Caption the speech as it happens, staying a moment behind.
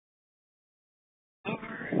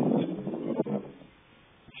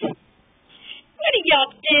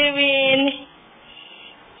doing?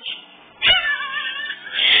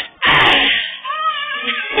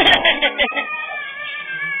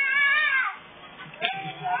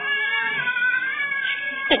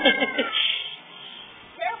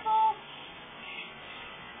 Careful.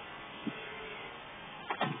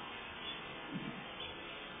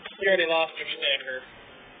 You already lost your sticker.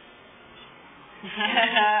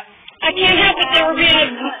 I can't help it. There were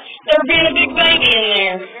being a big baby in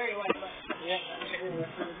there. Yep.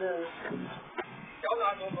 Y'all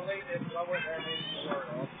not gonna believe this, but I went there and did the shirt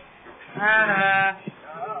off. I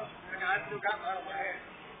still got mine on my head.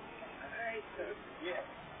 Yeah.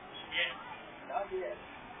 Not yet.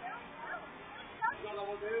 You know what I'm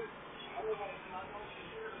gonna do?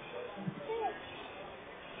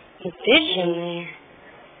 The fish in there.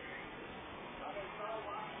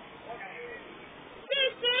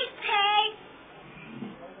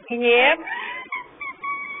 Yep.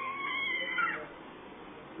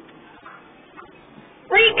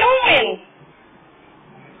 Where are you going?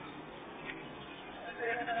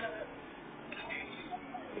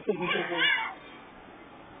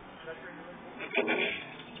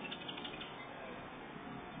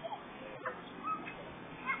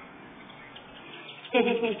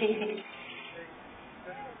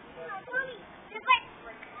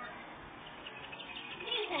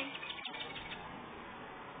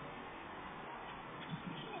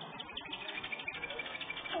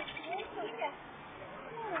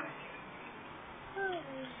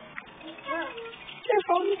 They're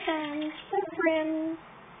home friends. They're friends.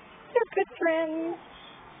 They're good friends.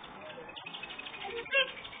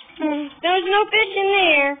 There's no fish in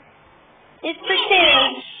there. It's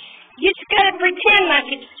pretend. You just gotta pretend like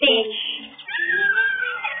it's fish.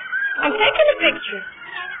 I'm taking a picture.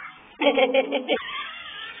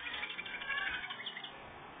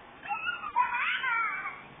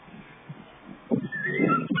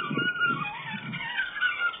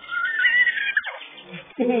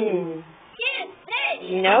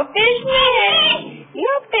 No fish yet.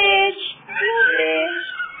 No fish. No fish.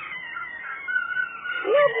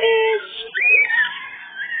 No fish.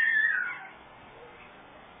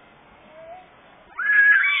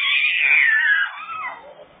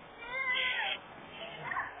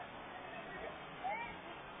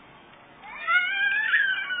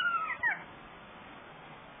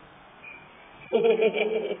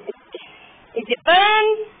 Is it fun?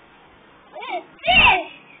 Fish.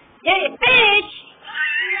 Yeah, fish.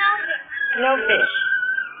 No fish.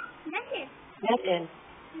 Nothing. Nothing.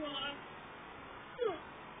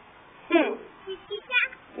 Yeah.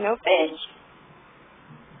 No fish.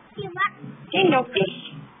 Ain't no fish.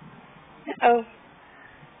 Uh-oh.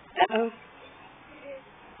 Uh-oh.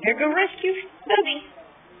 Here go rescue Bubby.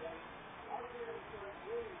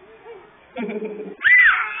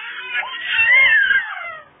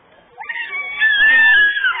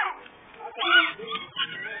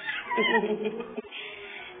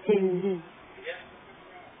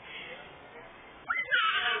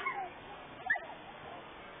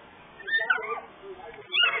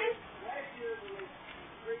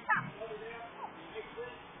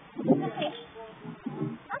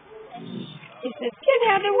 He says, get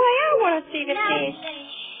out of the way. I want to see the fish.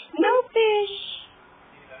 No fish.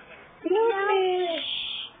 No fish.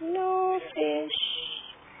 No fish.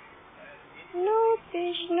 No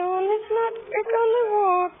fish. No, let's not pick on the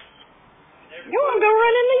rocks. Go on, go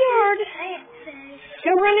run in the yard.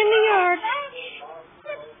 Go run in the yard.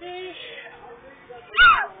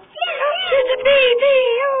 Oh, there's a bee,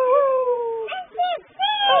 bee. Oh,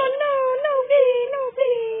 oh no, no bee, no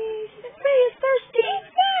bee. The bee is thirsty.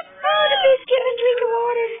 Oh, the bee's getting a drink of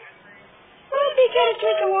water. Oh, the bee got a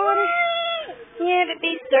drink of water. Yeah, the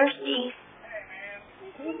bee's thirsty.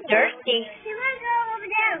 He's thirsty.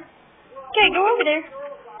 Okay, go over there.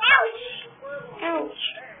 Ouch. Ouch.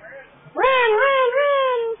 Run, run,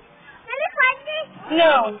 run.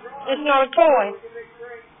 No, it's not a toy.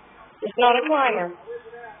 It's not a climber.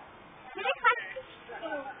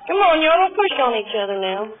 Come on, y'all don't push on each other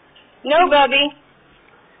now. No, Bubby.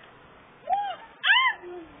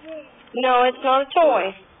 No, it's not a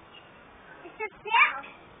toy.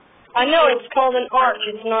 I know it's called an arch.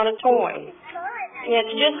 It's not a toy. Yeah,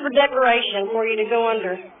 it's just for decoration for you to go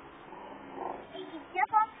under.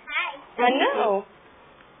 I know.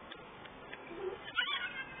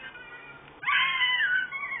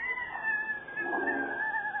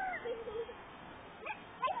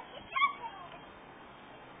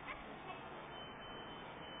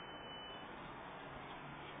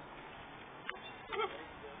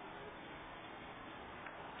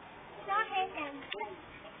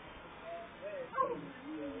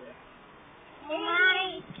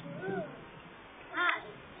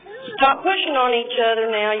 stop pushing on each other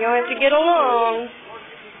now. Y'all have to get along.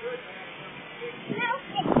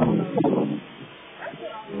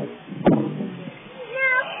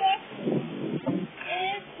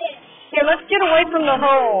 Here, let's get away from the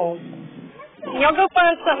hole. Y'all go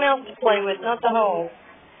find something else to play with, not the hole.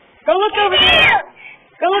 Go look over there.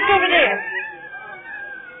 Go look over there.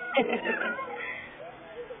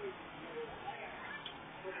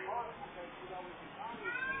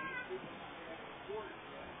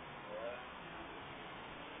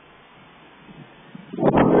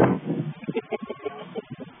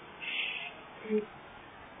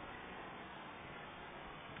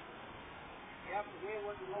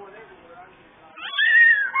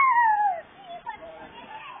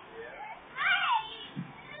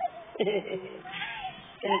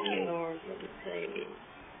 Thank you, Lord, for the saving.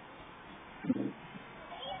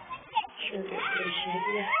 Sure do appreciate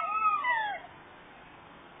you.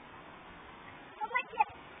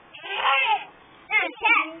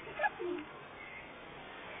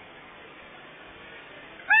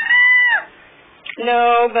 No,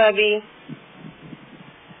 Bubby.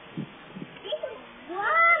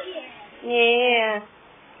 Yeah.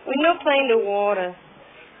 We no playing the water.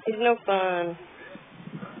 It's no fun.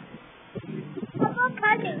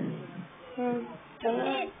 Don't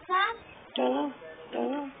know. Don't know.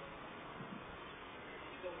 Don't know.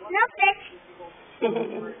 No fish.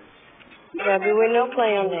 Bubby, we no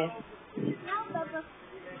play on that. No, Bubba.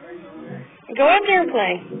 Go out there and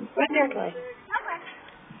play. Go out there and play.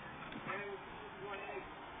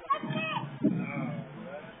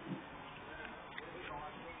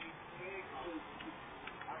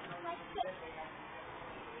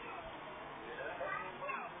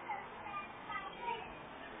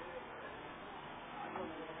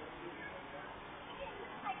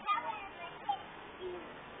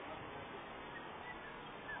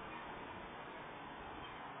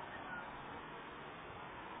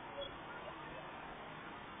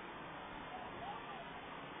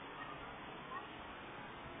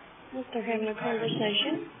 They're having a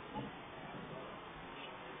conversation.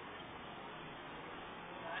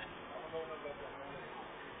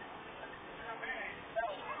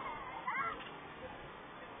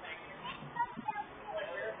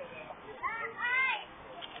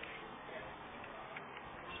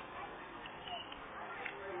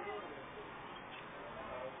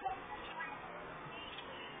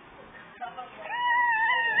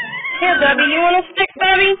 Here, Bubby, you want a stick,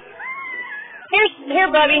 Bubby? Here,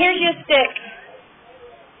 Bubby, here's your stick.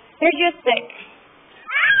 Here's your stick.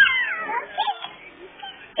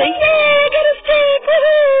 Say, yay, I got a stick,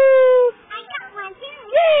 woohoo! I got one too.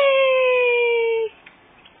 Yay!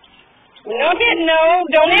 Don't hit, no,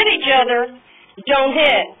 don't hit each other. Don't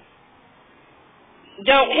hit.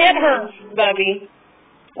 Don't hit her, Bubby.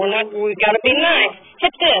 We gotta be nice.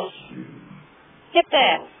 Hit this. Hit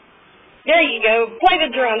that. There you go. Play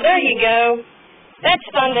the drum. There you go. That's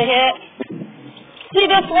fun to hit. See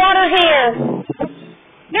this water here?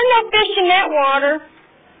 There's no fish in that water.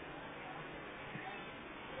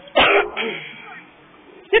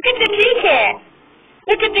 Look at the kitty cat.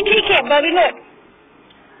 Look at the kitty cat, Bubby, look.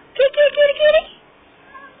 Kitty, kitty, kitty.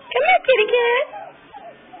 Come here, kitty cat.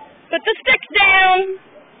 Put the sticks down.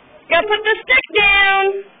 Gotta put the stick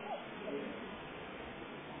down.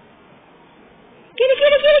 Kitty,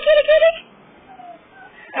 kitty, kitty, kitty, kitty.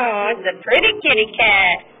 Oh, it's a pretty kitty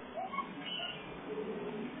cat.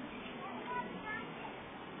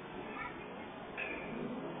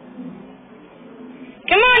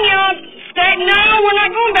 Come on, y'all. No, we're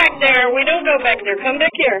not going back there. We don't go back there. Come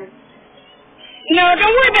back here. No,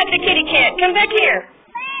 don't worry about the kitty cat. Come back here.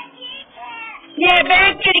 Yeah,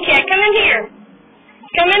 bad kitty cat. Come in here.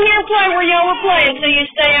 Come in here and play where y'all were playing so you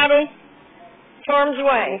stay out of harm's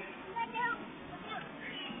way.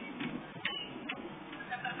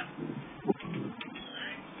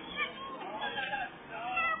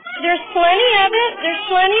 There's plenty of it. There's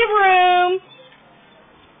plenty of room.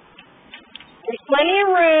 There's plenty of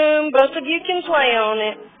room. Both of you can play on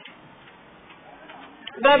it.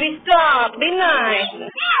 Bubby, stop. Be nice.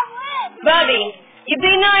 Bubby, you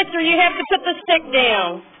be nice or you have to put the stick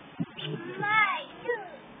down.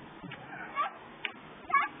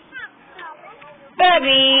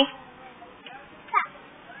 Bubby.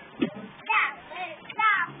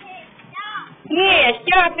 Yeah,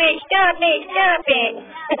 stop it, stop it, stop it.